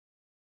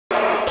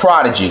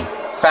Prodigy,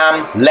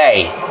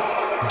 Family,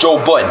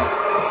 Joe Budden,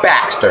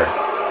 Baxter.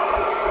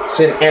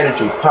 Sin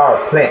Energy Power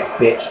Plant,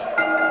 bitch.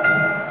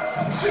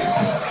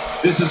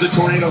 This is a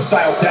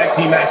tornado-style tag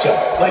team matchup.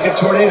 Like a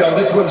tornado,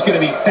 this one's going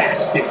to be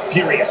fast and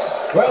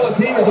furious. Well, a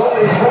team is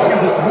only as strong as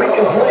its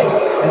weakest link,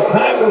 and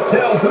time will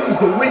tell who's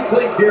the weak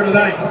link here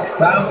tonight.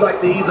 Sounds like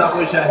these, I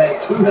wish I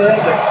had 2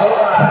 heads and 4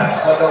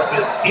 eyes, so don't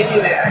miss any of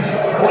the action.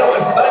 You know,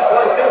 it's nights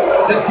like this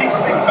that keeps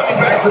me coming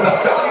back to the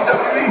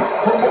WWE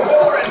for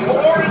more and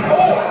more and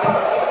more.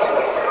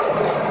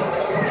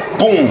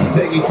 Boom.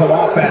 Taking some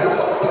offense.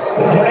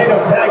 The tornado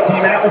tag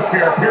team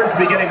atmosphere appears to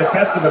be getting the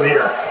best of him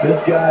here.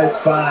 This guy's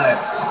fine.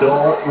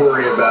 Don't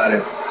worry about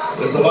it.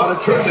 There's a lot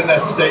of truth in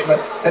that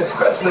statement,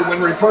 especially when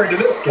referring to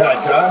this guy,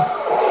 John.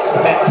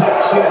 That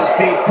touch shoot is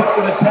being put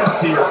to the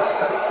test here.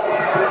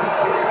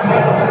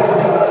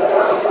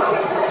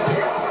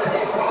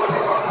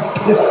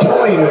 Just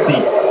toying with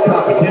the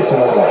competition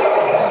a little.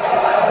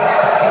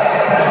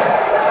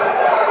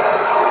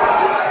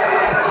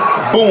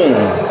 Boom.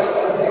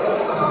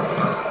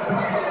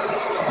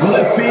 Will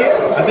this be it?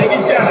 I think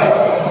he's got it.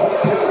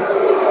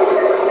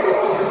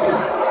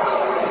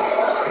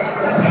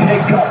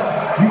 Take up.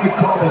 You could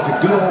call this a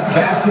good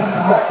old-fashioned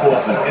butt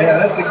whooping. Yeah,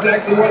 that's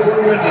exactly what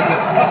we're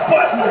witnessing. A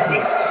butt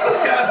whooping. This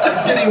guy's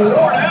just getting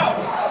worn out.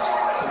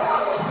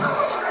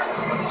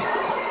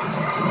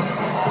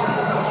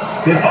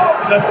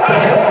 Off the top.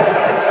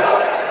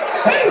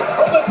 Hey,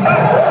 from the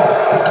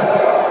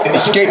top.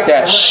 Escape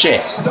that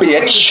shit,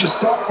 bitch.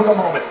 Stop for the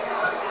moment.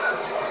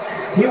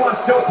 He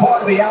wants no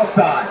part of the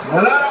outside.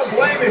 And I don't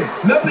blame him.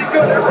 Nothing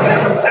good ever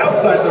happens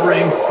outside the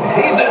ring.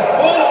 He's in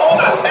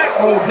full-on attack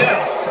mode now.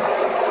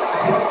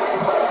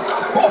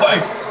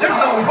 Boy, there's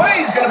no way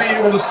he's going to be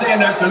able to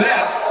stand after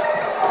that.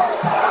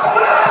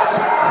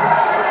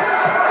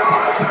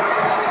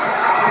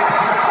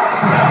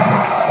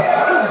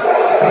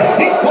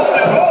 He's pulling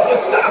out all the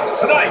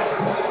stops tonight.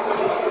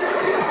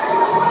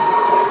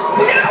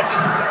 Look out.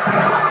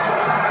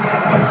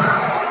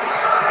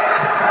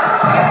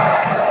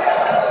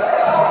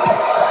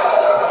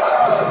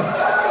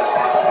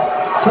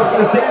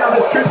 Something's down.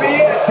 This could be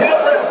it.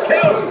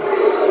 Count.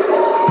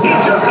 He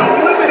just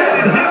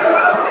eliminated him with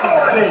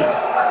authority.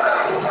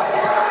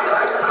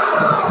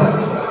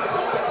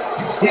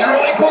 He's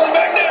really pulling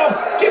back now,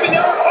 giving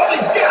out all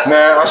he's got.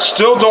 Man, I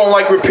still don't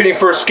like repeating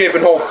for escape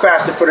and hold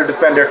faster for the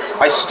defender.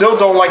 I still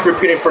don't like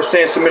repeating for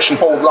saying submission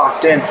hold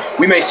locked in.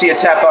 We may see a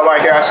tap out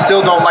right here. I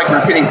still don't like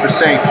repeating for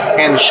saying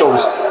hand the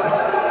shoulders.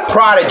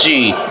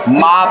 Prodigy,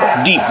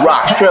 Mob Deep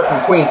Rock, straight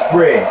from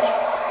Queensbridge.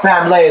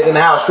 Family is in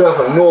the house, straight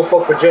from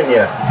Norfolk,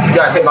 Virginia. You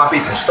gotta hit my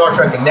beat from Star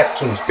Trek and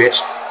Neptunes,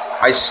 bitch.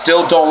 I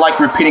still don't like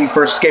repeating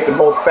for escape and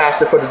hold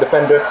faster for the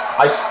defender.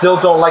 I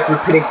still don't like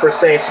repeating for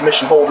saying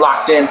submission hold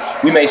locked in.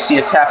 We may see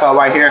a tap out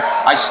right here.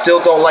 I still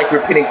don't like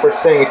repeating for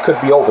saying it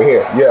could be over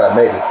here. Yeah,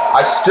 maybe.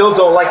 I still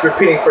don't like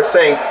repeating for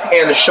saying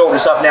and the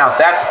shoulders up now.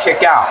 That's a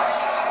kick out.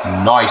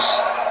 Nice.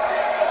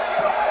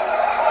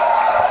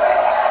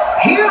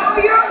 Here are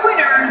your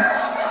winners,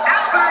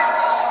 Albert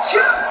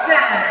Johnson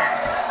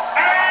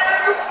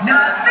and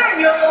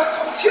Nathaniel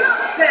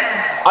Johnson.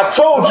 I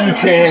told you you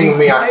can't hang with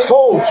me. I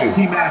told you.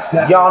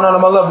 Y'all know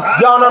I'm love.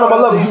 Y'all know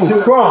I'm love you.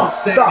 You wrong.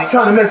 Stop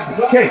trying to mess with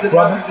the cake,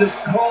 brother. Just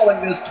calling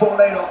this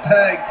tornado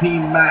tag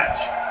team match.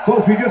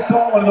 Folks, we just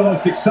saw one of the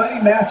most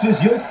exciting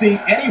matches you'll see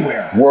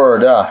anywhere.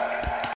 Word up.